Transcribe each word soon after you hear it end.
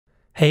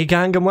Hey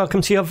gang, and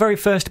welcome to your very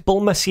first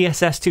Bulma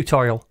CSS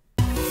tutorial.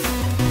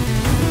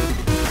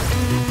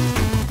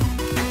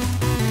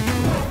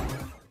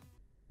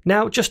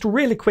 Now, just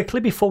really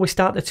quickly before we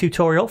start the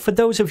tutorial, for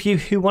those of you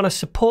who want to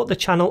support the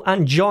channel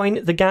and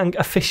join the gang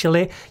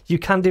officially, you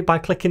can do by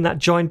clicking that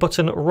join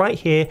button right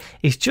here.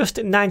 It's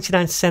just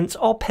 99 cents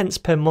or pence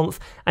per month,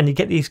 and you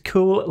get these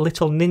cool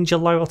little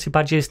ninja loyalty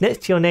badges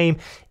next to your name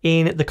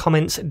in the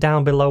comments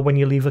down below when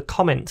you leave a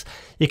comment.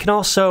 You can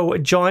also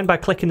join by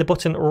clicking the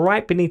button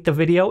right beneath the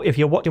video. If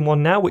you're watching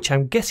one now, which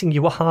I'm guessing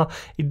you are,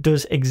 it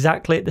does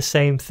exactly the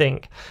same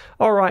thing.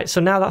 Alright,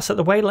 so now that's out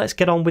the way, let's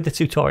get on with the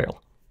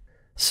tutorial.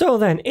 So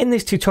then, in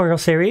this tutorial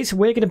series,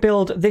 we're going to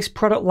build this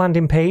product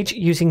landing page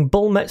using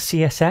Bulma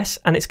CSS,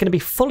 and it's going to be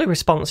fully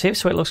responsive,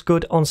 so it looks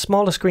good on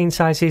smaller screen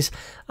sizes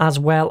as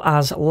well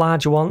as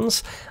larger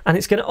ones. And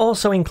it's going to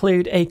also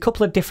include a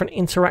couple of different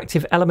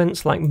interactive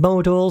elements like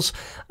modules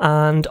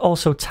and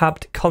also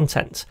tabbed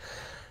content.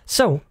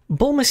 So,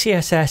 Bulma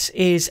CSS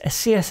is a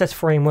CSS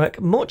framework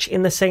much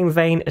in the same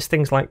vein as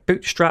things like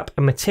Bootstrap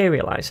and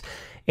Materialize,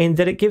 in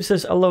that it gives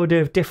us a load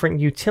of different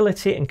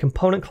utility and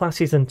component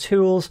classes and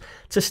tools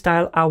to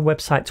style our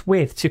websites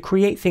with, to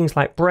create things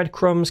like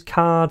breadcrumbs,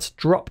 cards,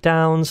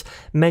 drop-downs,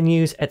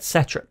 menus,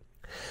 etc.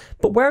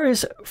 But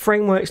whereas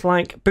frameworks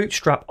like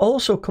Bootstrap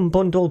also come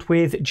bundled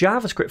with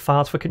JavaScript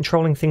files for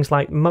controlling things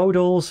like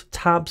modules,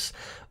 tabs,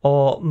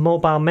 or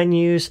mobile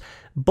menus,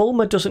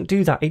 Bulma doesn't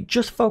do that. It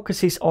just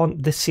focuses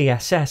on the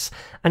CSS,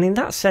 and in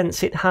that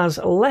sense it has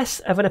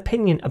less of an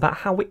opinion about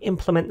how we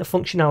implement the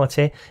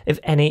functionality of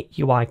any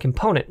UI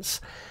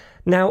components.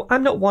 Now,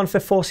 I'm not one for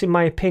forcing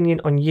my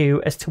opinion on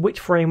you as to which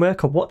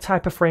framework or what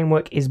type of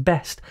framework is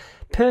best.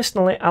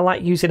 Personally, I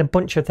like using a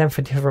bunch of them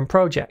for different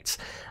projects,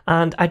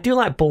 and I do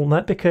like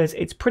Bulma because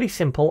it's pretty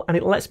simple and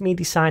it lets me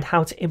decide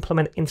how to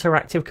implement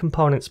interactive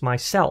components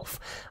myself.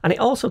 And it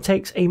also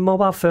takes a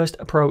mobile-first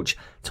approach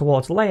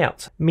towards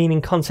layout,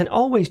 meaning content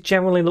always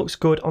generally looks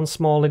good on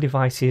smaller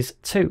devices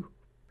too.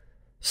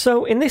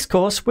 So in this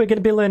course, we're going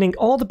to be learning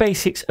all the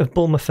basics of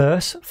Bulma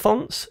first: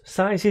 fonts,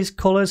 sizes,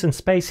 colours and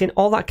spacing,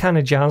 all that kind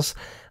of jazz.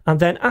 And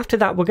then after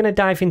that, we're going to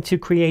dive into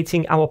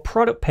creating our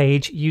product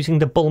page using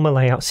the Bulma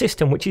layout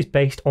system, which is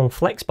based on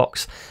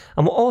Flexbox.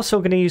 And we're also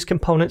going to use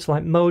components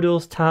like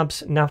modules,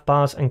 tabs,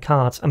 navbars and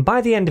cards. And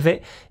by the end of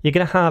it, you're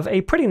going to have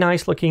a pretty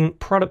nice looking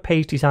product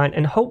page design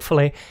and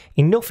hopefully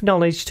enough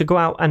knowledge to go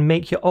out and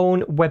make your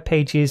own web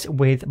pages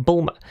with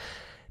Bulma.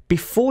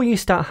 Before you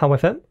start,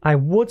 however, I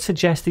would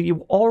suggest that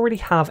you already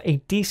have a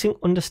decent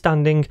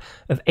understanding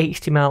of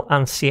HTML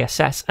and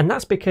CSS, and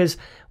that's because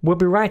we'll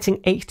be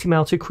writing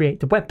HTML to create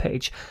the web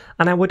page.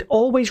 And I would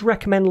always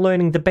recommend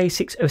learning the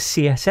basics of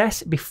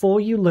CSS before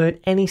you learn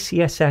any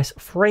CSS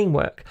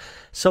framework,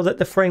 so that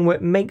the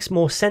framework makes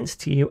more sense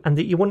to you and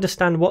that you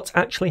understand what's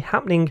actually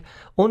happening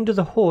under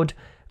the hood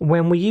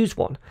when we use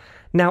one.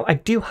 Now, I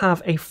do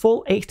have a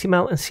full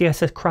HTML and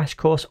CSS crash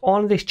course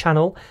on this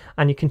channel,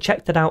 and you can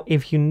check that out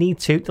if you need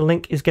to. The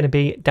link is going to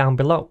be down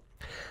below.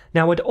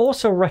 Now, I'd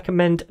also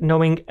recommend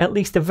knowing at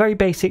least the very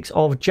basics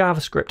of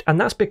JavaScript,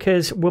 and that's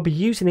because we'll be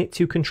using it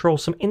to control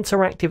some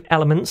interactive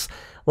elements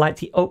like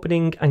the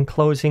opening and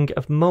closing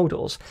of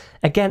modules.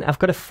 Again, I've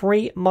got a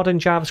free modern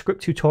JavaScript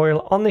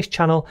tutorial on this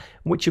channel,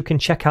 which you can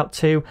check out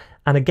too.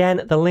 And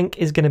again, the link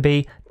is going to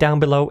be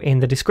down below in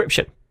the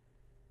description.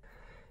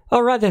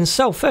 Alright then,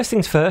 so first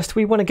things first,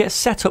 we want to get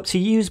set up to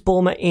use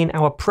Bulma in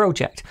our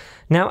project.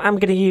 Now, I'm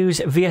going to use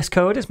VS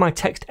Code as my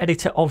text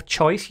editor of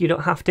choice. You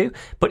don't have to,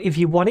 but if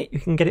you want it, you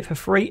can get it for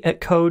free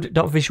at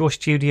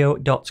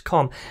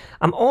code.visualstudio.com.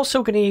 I'm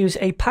also going to use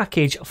a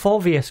package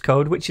for VS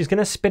Code, which is going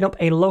to spin up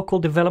a local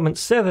development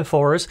server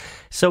for us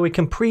so we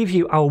can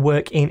preview our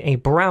work in a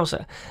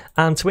browser.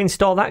 And to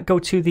install that, go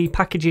to the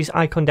packages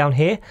icon down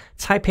here,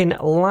 type in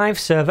live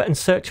server and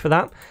search for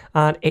that.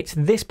 And it's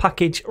this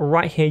package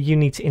right here you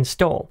need to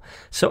install.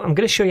 So I'm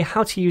going to show you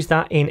how to use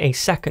that in a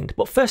second.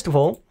 But first of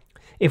all,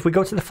 if we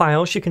go to the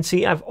files, you can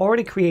see I've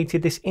already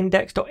created this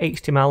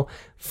index.html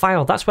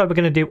file. That's where we're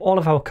going to do all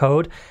of our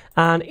code.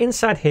 And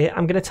inside here,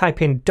 I'm going to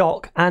type in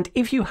doc. And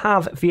if you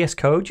have VS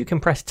Code, you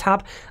can press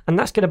tab, and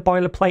that's going to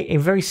boilerplate a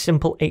very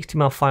simple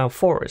HTML file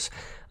for us.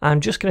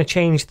 I'm just going to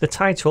change the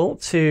title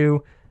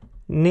to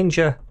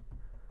Ninja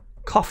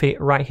Coffee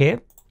right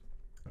here.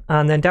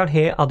 And then down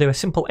here, I'll do a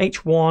simple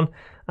H1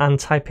 and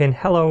type in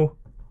hello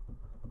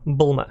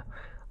Bulma.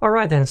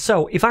 Alright then,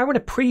 so if I want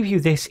to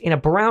preview this in a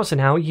browser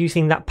now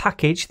using that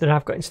package that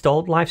I've got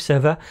installed, Live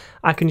Server,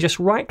 I can just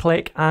right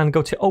click and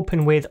go to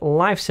open with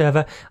Live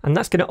Server, and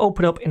that's going to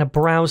open up in a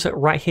browser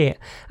right here.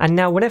 And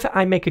now whenever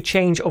I make a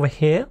change over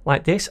here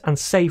like this and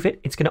save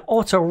it, it's going to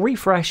auto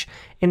refresh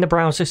in the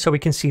browser so we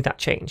can see that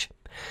change.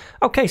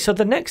 Okay, so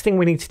the next thing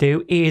we need to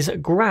do is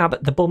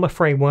grab the Bulma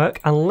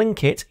framework and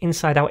link it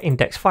inside our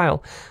index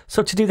file.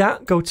 So to do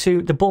that, go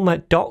to the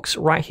Bulma docs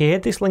right here.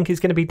 This link is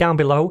going to be down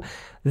below.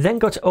 Then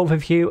go to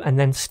overview and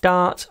then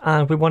start,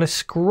 and we want to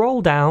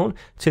scroll down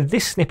to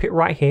this snippet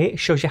right here. It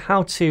shows you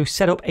how to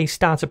set up a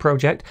starter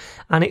project,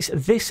 and it's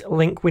this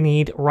link we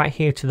need right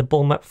here to the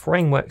Bulma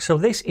framework. So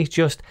this is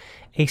just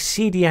a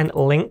CDN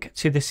link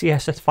to the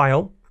CSS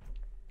file.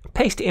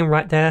 paste it in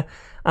right there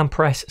and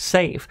press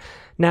save.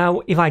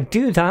 Now, if I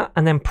do that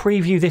and then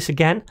preview this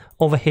again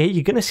over here,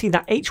 you're going to see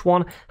that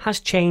H1 has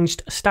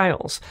changed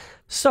styles.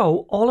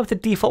 So all of the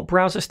default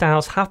browser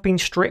styles have been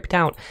stripped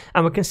out,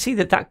 and we can see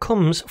that that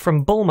comes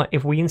from Bulma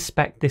if we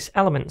inspect this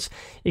elements.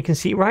 You can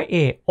see right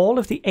here, all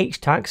of the H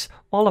tags,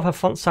 all of a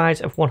font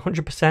size of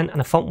 100% and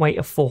a font weight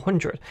of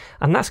 400,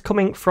 and that's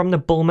coming from the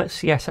Bulma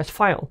CSS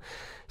file.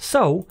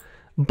 So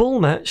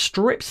Bulma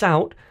strips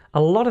out a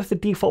lot of the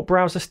default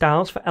browser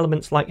styles for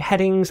elements like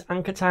headings,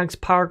 anchor tags,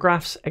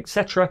 paragraphs,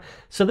 etc.,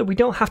 so that we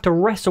don't have to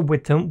wrestle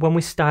with them when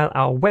we style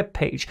our web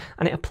page,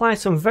 and it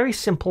applies some very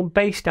simple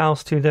base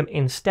styles to them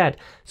instead.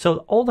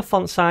 So all the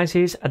font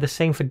sizes are the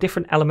same for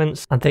different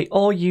elements, and they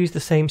all use the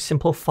same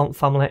simple font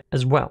family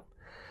as well.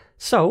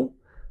 So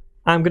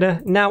I'm going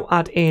to now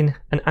add in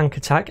an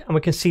anchor tag, and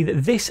we can see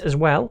that this as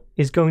well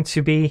is going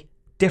to be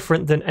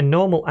different than a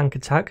normal anchor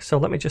tag. So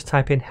let me just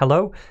type in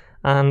hello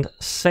and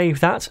save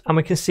that, and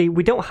we can see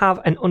we don't have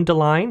an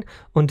underline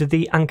under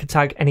the anchor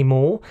tag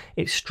anymore.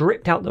 It's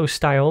stripped out those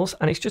styles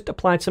and it's just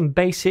applied some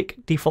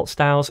basic default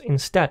styles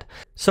instead.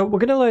 So we're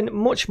going to learn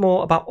much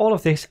more about all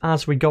of this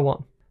as we go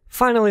on.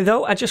 Finally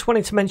though, I just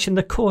wanted to mention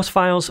the course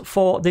files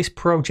for this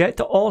project.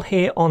 They're all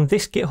here on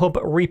this GitHub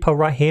repo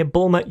right here,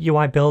 Bulma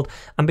UI build.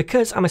 And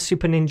because I'm a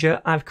super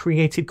ninja, I've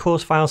created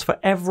course files for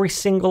every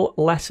single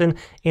lesson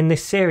in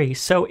this series.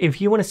 So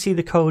if you want to see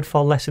the code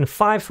for lesson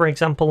 5, for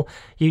example,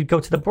 you go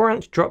to the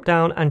branch drop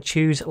down and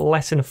choose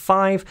lesson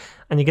 5,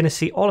 and you're going to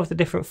see all of the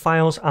different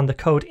files and the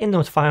code in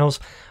those files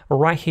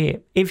right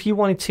here. If you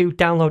wanted to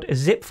download a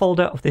zip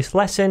folder of this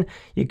lesson,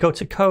 you go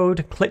to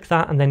code, click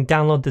that, and then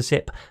download the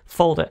zip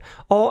folder.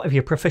 Or if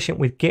you're proficient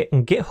with Git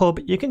and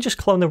GitHub, you can just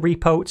clone the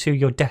repo to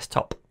your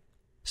desktop.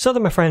 So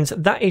then, my friends,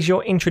 that is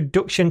your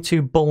introduction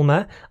to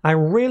Bulma. I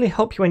really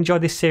hope you enjoy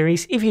this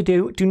series. If you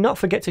do, do not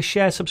forget to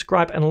share,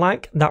 subscribe, and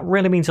like. That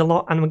really means a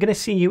lot, and we're going to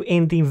see you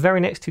in the very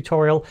next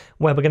tutorial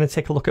where we're going to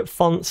take a look at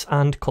fonts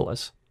and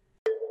colors.